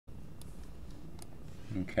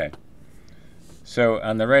Okay. So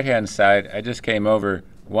on the right-hand side, I just came over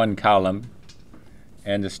one column,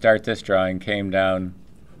 and to start this drawing came down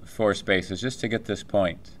 4 spaces just to get this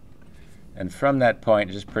point. And from that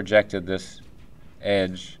point, just projected this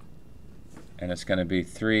edge, and it's going to be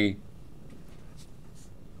 3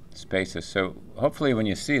 spaces. So hopefully when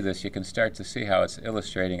you see this, you can start to see how it's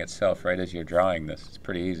illustrating itself right as you're drawing this. It's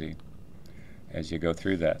pretty easy as you go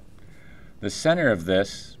through that. The center of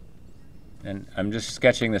this, and I'm just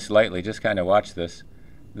sketching this lightly, just kind of watch this.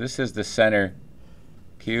 This is the center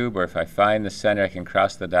cube, or if I find the center, I can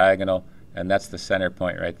cross the diagonal, and that's the center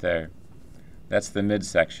point right there. That's the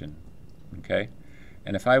midsection, okay?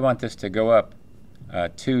 And if I want this to go up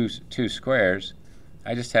two squares,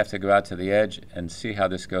 I just have to go out to the edge and see how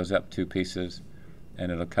this goes up 2 pieces,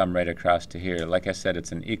 and it'll come right across to here. Like I said,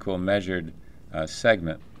 it's an equal measured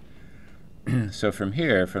segment. So from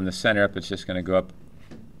here, from the center up, it's just going to go up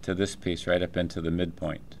to this piece right up into the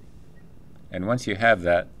midpoint. And once you have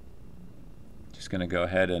that, just going to go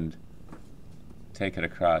ahead and take it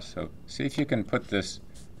across. So see if you can put this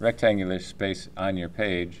rectangular space on your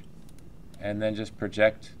page and then just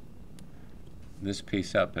project this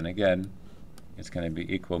piece up. And again, it's going to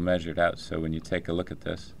be equal measured out. So when you take a look at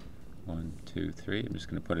this, 1, 2, 3, I'm just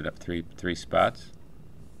going to put it up three spots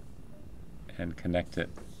and connect it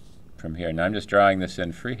from here. Now I'm just drawing this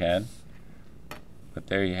in freehand, but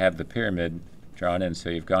there you have the pyramid drawn in. So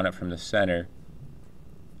you've gone up from the center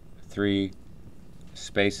 3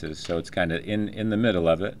 spaces, so it's kind of in the middle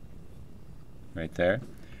of it, right there.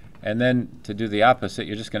 And then to do the opposite,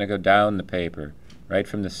 you're just going to go down the paper, right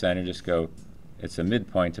from the center, just go, it's a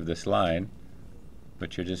midpoint of this line,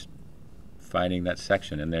 but you're just finding that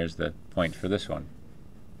section, and there's the point for this one.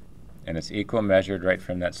 And it's equal measured right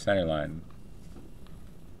from that center line.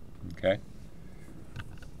 Okay?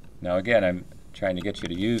 Now again, I'm trying to get you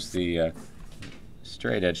to use the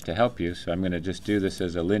straight edge to help you, so I'm going to just do this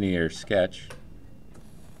as a linear sketch,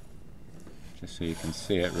 just so you can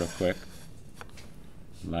see it real quick.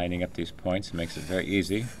 Lining up these points makes it very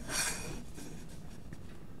easy.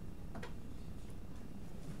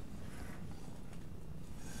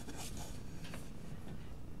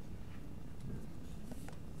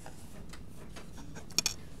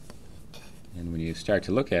 And when you start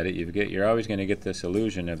to look at it, you're always going to get this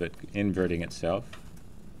illusion of it inverting itself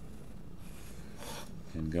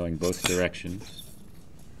and going both directions.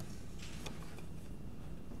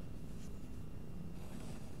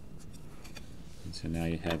 And so now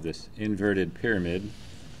you have this inverted pyramid.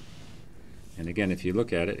 And again, if you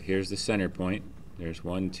look at it, here's the center point. There's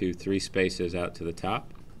 1, 2, 3 spaces out to the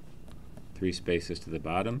top, 3 spaces to the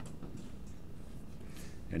bottom.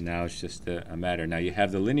 And now it's just a matter. Now you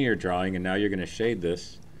have the linear drawing, and now you're going to shade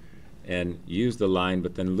this and use the line,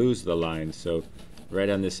 but then lose the line. So right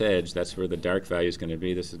on this edge, that's where the dark value is going to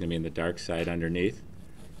be. This is going to be in the dark side underneath.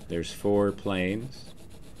 There's 4 planes.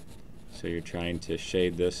 So you're trying to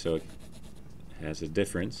shade this so it has a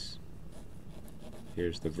difference.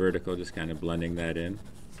 Here's the vertical, just kind of blending that in.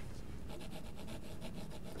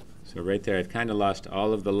 So right there, I've kind of lost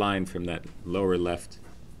all of the line from that lower left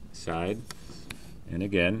side. And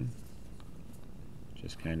again,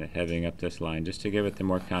 just kind of heavying up this line just to give it the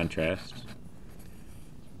more contrast.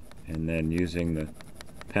 And then using the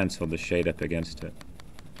pencil to shade up against it.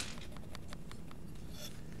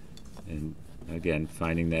 And again,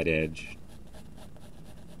 finding that edge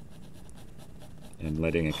and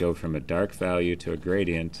letting it go from a dark value to a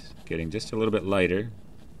gradient, getting just a little bit lighter.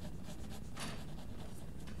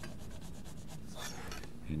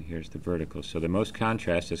 And here's the vertical. So the most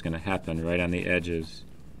contrast is going to happen right on the edges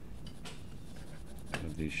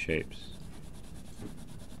of these shapes.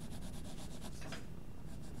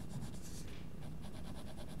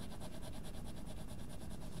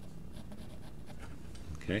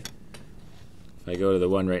 Okay. If I go to the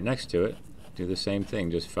one right next to it, do the same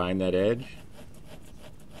thing. Just find that edge.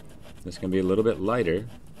 This can be a little bit lighter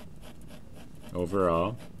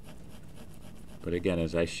overall. But again,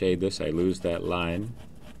 as I shade this, I lose that line.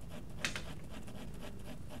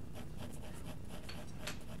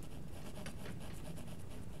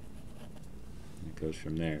 It goes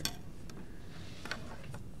from there.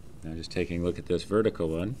 Now just taking a look at this vertical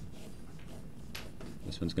one.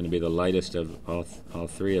 This one's going to be the lightest of all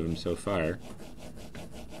 3 of them so far.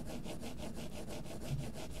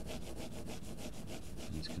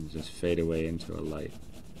 It's going to just fade away into a light.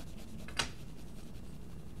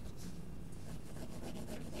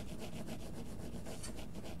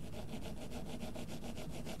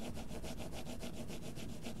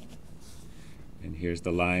 And here's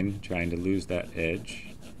the line trying to lose that edge.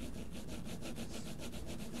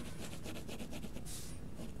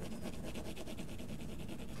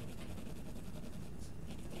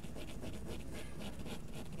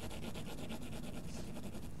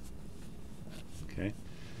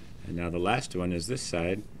 And now the last one is this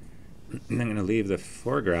side. I'm going to leave the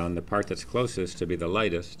foreground, the part that's closest, to be the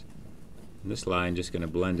lightest. And this line, just going to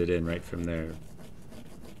blend it in right from there.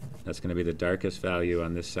 That's going to be the darkest value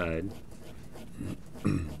on this side.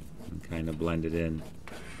 And kind of blend it in.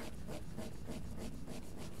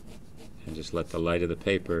 And just let the light of the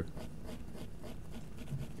paper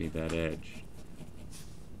be that edge.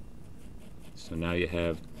 So now you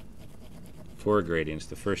have 4 gradients.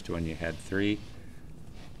 The first one you had 3,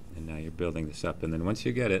 and now you're building this up. And then once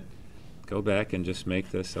you get it, go back and just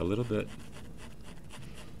make this a little bit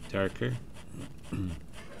darker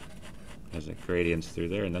as it gradients through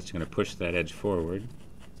there, and that's going to push that edge forward.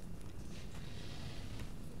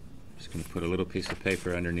 Just going to put a little piece of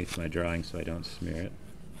paper underneath my drawing so I don't smear it.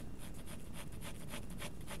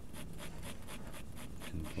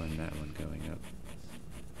 And blend that one going up.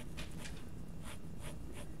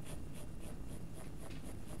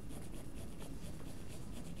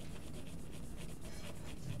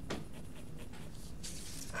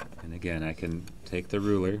 And again, I can take the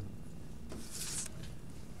ruler,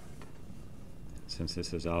 since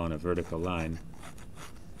this is all in a vertical line,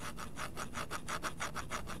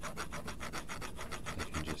 I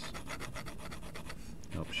can just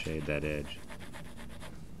help shade that edge.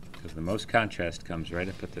 Because the most contrast comes right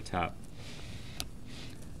up at the top,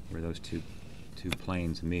 where those two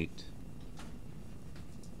planes meet.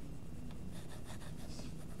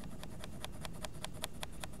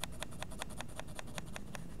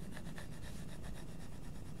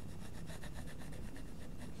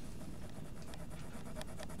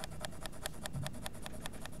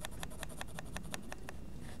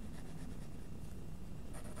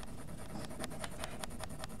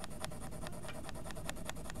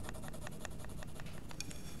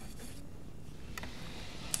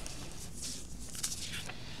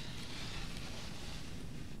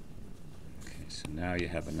 So now you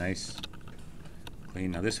have a nice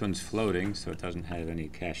clean. Now this one's floating, so it doesn't have any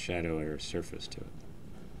cast shadow or surface to it.